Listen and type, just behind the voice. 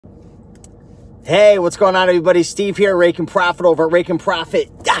Hey, what's going on, everybody? Steve here, Rake and Profit over at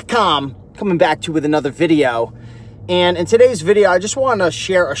rakeandprofit.com, coming back to you with another video. And in today's video, I just want to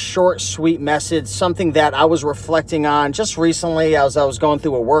share a short, sweet message, something that I was reflecting on just recently as I was going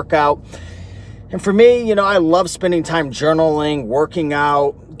through a workout. And for me, you know, I love spending time journaling, working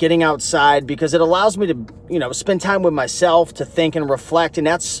out, getting outside, because it allows me to, you know, spend time with myself, to think and reflect. And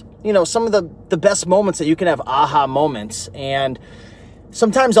that's, you know, some of the best moments that you can have aha moments. And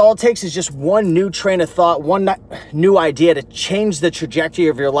sometimes all it takes is just one new train of thought, one new idea to change the trajectory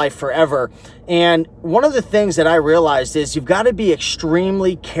of your life forever. And one of the things that I realized is you've got to be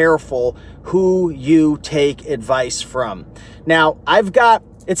extremely careful who you take advice from. Now,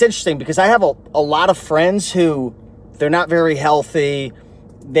 it's interesting because I have a lot of friends who, they're not very healthy,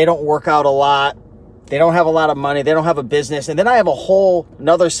 they don't work out a lot, they don't have a lot of money, they don't have a business. And then I have a whole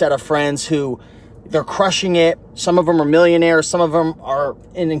another set of friends who, they're crushing it. Some of them are millionaires. Some of them are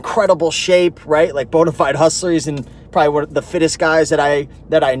in incredible shape, right? Like bona fide hustlers and probably one of the fittest guys that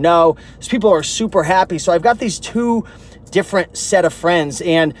I know. These people are super happy. So I've got these two different set of friends.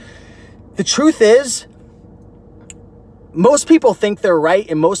 And the truth is, most people think they're right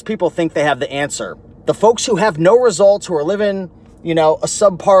and most people think they have the answer. The folks who have no results, who are living, you know, a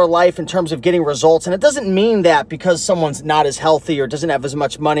subpar life in terms of getting results. And it doesn't mean that because someone's not as healthy or doesn't have as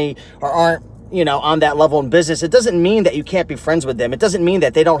much money or aren't, you know, on that level in business, it doesn't mean that you can't be friends with them. It doesn't mean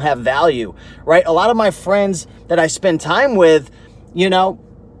that they don't have value, right? A lot of my friends that I spend time with, you know,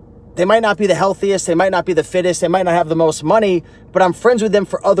 they might not be the healthiest, they might not be the fittest, they might not have the most money, but I'm friends with them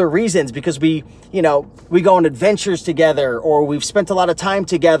for other reasons because we, you know, we go on adventures together, or we've spent a lot of time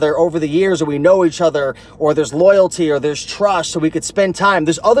together over the years, or we know each other, or there's loyalty, or there's trust, so we could spend time.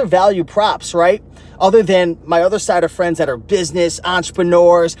 There's other value props, right? Other than my other side of friends that are business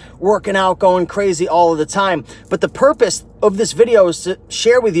entrepreneurs, working out, going crazy all of the time. But the purpose of this video is to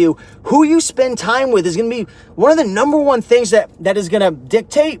share with you who you spend time with is going to be one of the number one things that is going to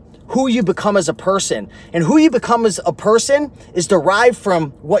dictate who you become as a person. And who you become as a person is derived from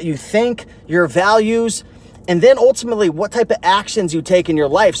what you think, your values, and then ultimately what type of actions you take in your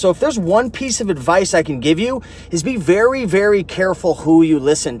life. So if there's one piece of advice I can give you, is be very, very careful who you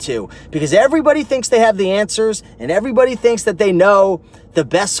listen to, because everybody thinks they have the answers and everybody thinks that they know the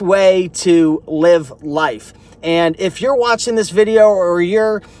best way to live life. And if you're watching this video, or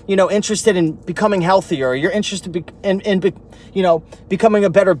you're, you know, interested in becoming healthier, or you're interested in you know, becoming a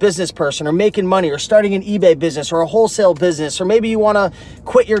better business person, or making money, or starting an eBay business, or a wholesale business, or maybe you want to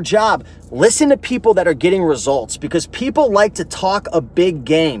quit your job, listen to people that are getting results, because people like to talk a big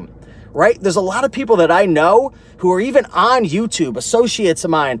game, right? There's a lot of people that I know who are even on YouTube, associates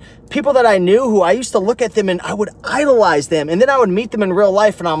of mine, people that I knew who I used to look at them and I would idolize them. And then I would meet them in real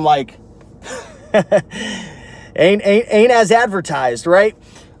life and I'm like, ain't as advertised, right?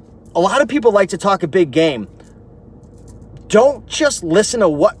 A lot of people like to talk a big game. Don't just listen to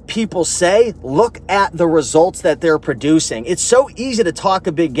what people say. Look at the results that they're producing. It's so easy to talk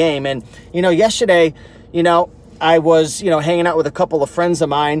a big game. And, you know, yesterday, you know, I was, you know, hanging out with a couple of friends of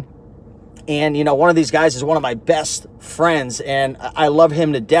mine. And, you know, one of these guys is one of my best friends and I love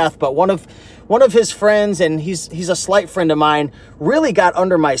him to death. But one of his friends, and he's a slight friend of mine, really got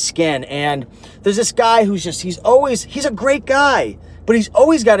under my skin. And there's this guy who's just, he's a great guy, but he's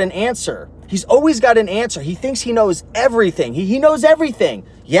always got an answer. He's always got an answer. He thinks he knows everything. He knows everything,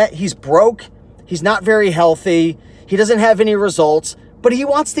 yet he's broke. He's not very healthy. He doesn't have any results, but he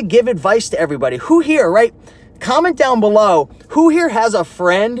wants to give advice to everybody. Who here, right? Comment down below, who here has a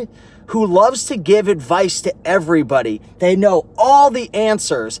friend who loves to give advice to everybody? They know all the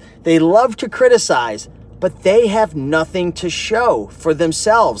answers. They love to criticize, but they have nothing to show for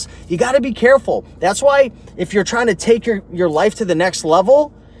themselves. You got to be careful. That's why if you're trying to take your life to the next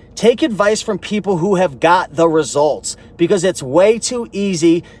level, take advice from people who have got the results, because it's way too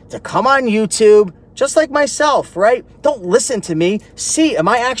easy to come on YouTube, just like myself, right? Don't listen to me. See, am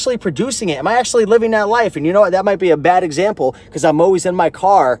I actually producing it? Am I actually living that life? And you know what? That might be a bad example because I'm always in my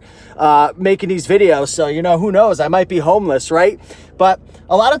car making these videos. So, you know, who knows? I might be homeless, right? But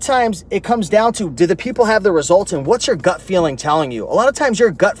a lot of times it comes down to, do the people have the results, and what's your gut feeling telling you? A lot of times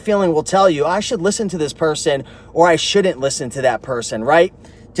your gut feeling will tell you, I should listen to this person or I shouldn't listen to that person, right?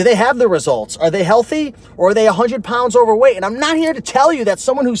 Do they have the results? Are they healthy, or are they 100 pounds overweight? And I'm not here to tell you that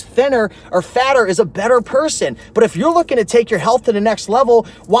someone who's thinner or fatter is a better person. But if you're looking to take your health to the next level,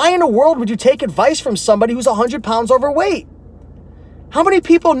 why in the world would you take advice from somebody who's 100 pounds overweight? How many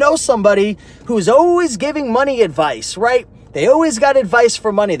people know somebody who's always giving money advice, right? They always got advice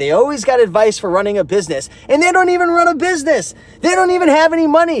for money. They always got advice for running a business. And they don't even run a business. They don't even have any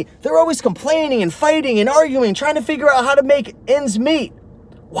money. They're always complaining and fighting and arguing, trying to figure out how to make ends meet.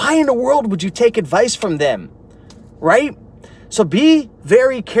 why in the world would you take advice from them, right? So be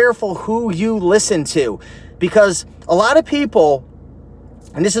very careful who you listen to, because a lot of people,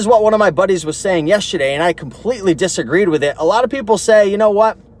 and this is what one of my buddies was saying yesterday, and I completely disagreed with it. A lot of people say, you know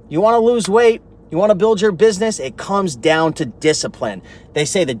what? You want to lose weight, you want to build your business, it comes down to discipline. They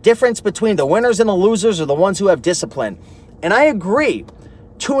say the difference between the winners and the losers are the ones who have discipline. And I agree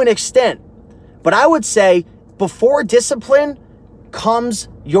to an extent, but I would say before discipline comes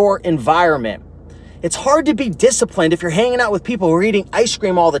your environment. It's hard to be disciplined if you're hanging out with people who are eating ice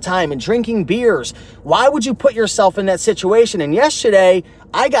cream all the time and drinking beers. Why would you put yourself in that situation? And yesterday,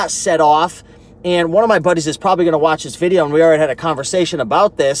 I got set off, and one of my buddies is probably going to watch this video, and we already had a conversation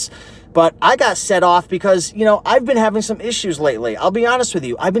about this, but I got set off because, you know, I've been having some issues lately. I'll be honest with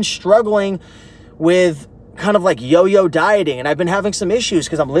you. I've been struggling with kind of like yo-yo dieting, and I've been having some issues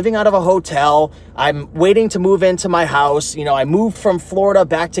because I'm living out of a hotel. I'm waiting to move into my house. You know, I moved from Florida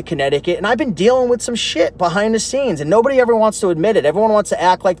back to Connecticut, and I've been dealing with some shit behind the scenes, and nobody ever wants to admit it. Everyone wants to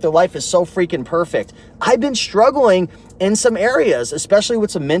act like their life is so freaking perfect. I've been struggling in some areas, especially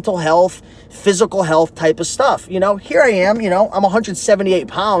with some mental health, physical health type of stuff. You know, here I am, you know, I'm 178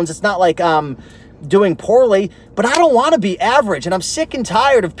 pounds. It's not like I'm doing poorly, but I don't want to be average, and I'm sick and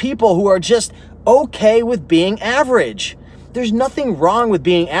tired of people who are just okay with being average. There's nothing wrong with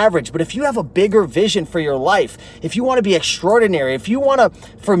being average, but if you have a bigger vision for your life, if you want to be extraordinary, if you want to,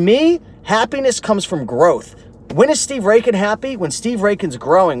 for me, happiness comes from growth. When is Steve Raikin happy? When Steve Raikin's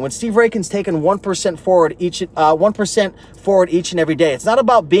growing, when Steve Raikin's taking 1% forward each and every day. It's not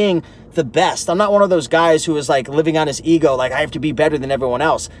about being the best. I'm not one of those guys who is like living on his ego, like I have to be better than everyone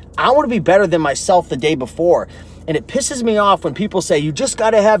else. I want to be better than myself the day before. And it pisses me off when people say, you just got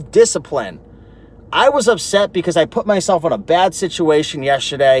to have discipline. I was upset because I put myself in a bad situation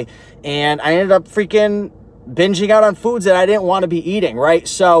yesterday, and I ended up freaking binging out on foods that I didn't want to be eating, right?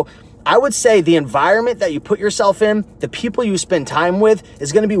 So I would say the environment that you put yourself in, the people you spend time with,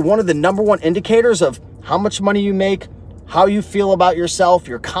 is going to be one of the #1 indicators of how much money you make, how you feel about yourself,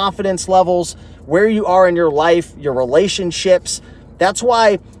 your confidence levels, where you are in your life, your relationships. That's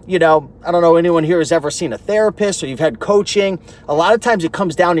why, you know, I don't know anyone here has ever seen a therapist or you've had coaching. A lot of times it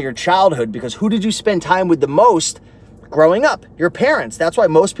comes down to your childhood, because who did you spend time with the most growing up? Your parents. That's why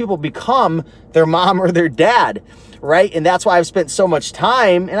most people become their mom or their dad, right? And that's why I've spent so much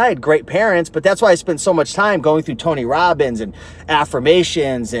time, and I had great parents, but that's why I spent so much time going through Tony Robbins and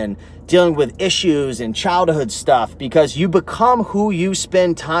affirmations and dealing with issues and childhood stuff, because you become who you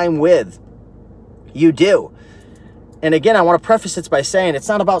spend time with. You do. And again, I want to preface this by saying it's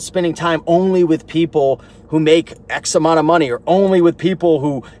not about spending time only with people who make X amount of money or only with people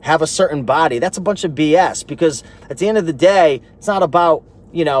who have a certain body. That's a bunch of BS, because at the end of the day, it's not about,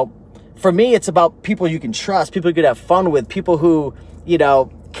 you know, for me, it's about people you can trust, people you could have fun with, people who, you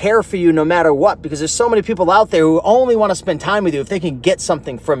know, care for you no matter what, because there's so many people out there who only want to spend time with you if they can get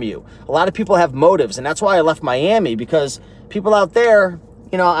something from you. A lot of people have motives, and that's why I left Miami, because people out there,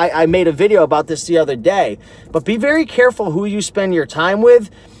 you know, I made a video about this the other day, but be very careful who you spend your time with,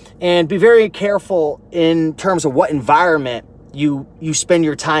 and be very careful in terms of what environment you spend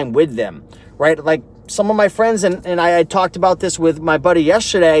your time with them, right? Like some of my friends, and I talked about this with my buddy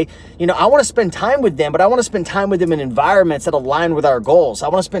yesterday, you know, I want to spend time with them, but I want to spend time with them in environments that align with our goals. I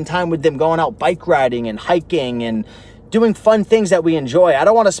want to spend time with them going out bike riding and hiking and doing fun things that we enjoy. I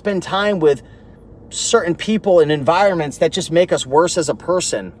don't want to spend time with certain people and environments that just make us worse as a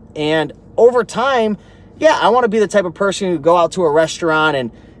person. And over time, yeah, I want to be the type of person who go out to a restaurant and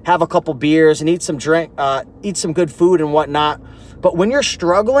have a couple beers and eat some good food and whatnot. But when you're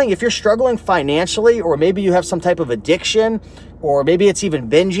struggling, if you're struggling financially, or maybe you have some type of addiction, or maybe it's even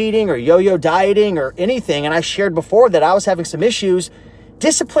binge eating or yo-yo dieting or anything, and I shared before that I was having some issues,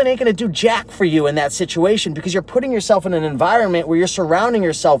 discipline ain't going to do jack for you in that situation, because you're putting yourself in an environment where you're surrounding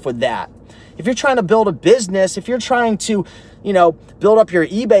yourself with that. If you're trying to build a business, if you're trying to, you know, build up your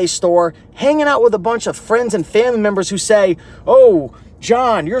eBay store, hanging out with a bunch of friends and family members who say, oh,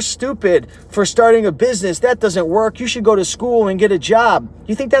 John, you're stupid for starting a business. That doesn't work. You should go to school and get a job.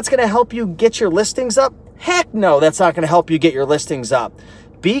 You think that's going to help you get your listings up? Heck no, that's not going to help you get your listings up.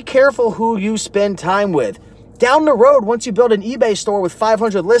 Be careful who you spend time with. Down the road, once you build an eBay store with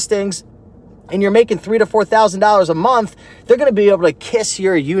 500 listings and you're making $3,000 to $4,000 a month, they're going to be able to kiss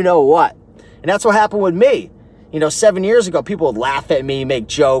your you-know-what. And that's what happened with me. You know, 7 years ago, people would laugh at me, make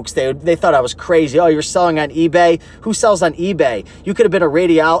jokes. They thought I was crazy. Oh, you're selling on eBay? Who sells on eBay? You could have been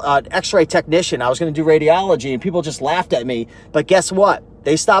a x-ray technician. I was going to do radiology, and people just laughed at me. But guess what?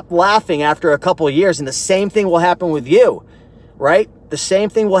 They stopped laughing after a couple of years, and the same thing will happen with you, right? The same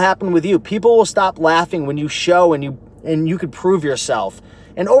thing will happen with you. People will stop laughing when you show and you can prove yourself.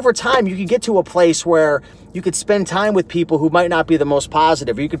 And over time, you can get to a place where you could spend time with people who might not be the most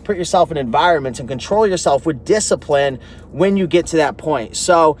positive, or you could put yourself in environments and control yourself with discipline when you get to that point.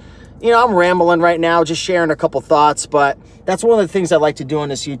 So, you know, I'm rambling right now, just sharing a couple thoughts, but that's one of the things I like to do on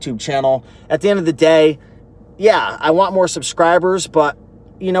this YouTube channel. At the end of the day, yeah, I want more subscribers, but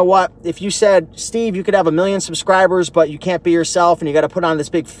you know what? If you said, Steve, you could have 1 million subscribers, but you can't be yourself and you got to put on this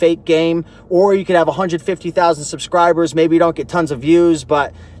big fake game, or you could have 150,000 subscribers, maybe you don't get tons of views,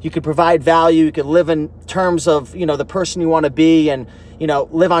 but you could provide value, you could live in terms of, you know, the person you want to be and, you know,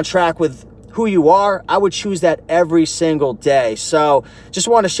 live on track with who you are, I would choose that every single day. So just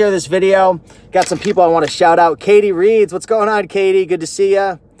want to share this video. Got some people I want to shout out. Katie Reeds, what's going on, Katie? Good to see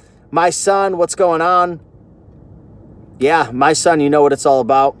you. My son, what's going on? Yeah, my son, you know what it's all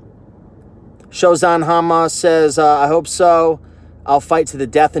about. Shozan Hama says, I hope so. I'll fight to the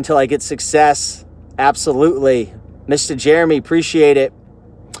death until I get success. Absolutely. Mr. Jeremy, appreciate it.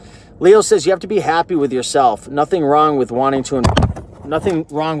 Leo says you have to be happy with yourself. Nothing wrong with wanting to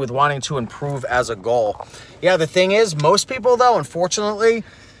improve as a goal. Yeah, the thing is, most people though, unfortunately,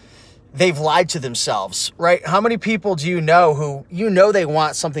 they've lied to themselves, right? How many people do you know who, you know, they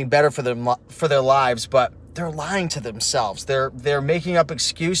want something better for their lives, but they're lying to themselves. They're making up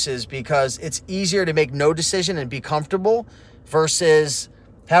excuses because it's easier to make no decision and be comfortable versus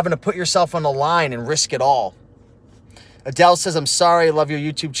having to put yourself on the line and risk it all. Adele says, I'm sorry, I love your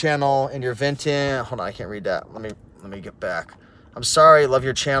YouTube channel and your venting. Hold on, I can't read that. Let me get back. I'm sorry, love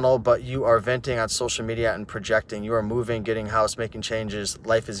your channel, but you are venting on social media and projecting. You are moving, getting house, making changes.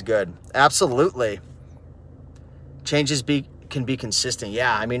 Life is good. Absolutely. Changes can be consistent.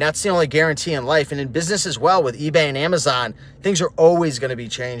 Yeah, I mean, that's the only guarantee in life. And in business as well, with eBay and Amazon, things are always going to be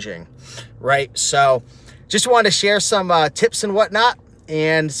changing, right? So just wanted to share some tips and whatnot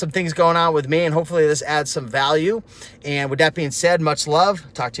and some things going on with me, and hopefully this adds some value. And with that being said, much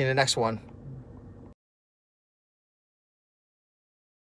love. Talk to you in the next one.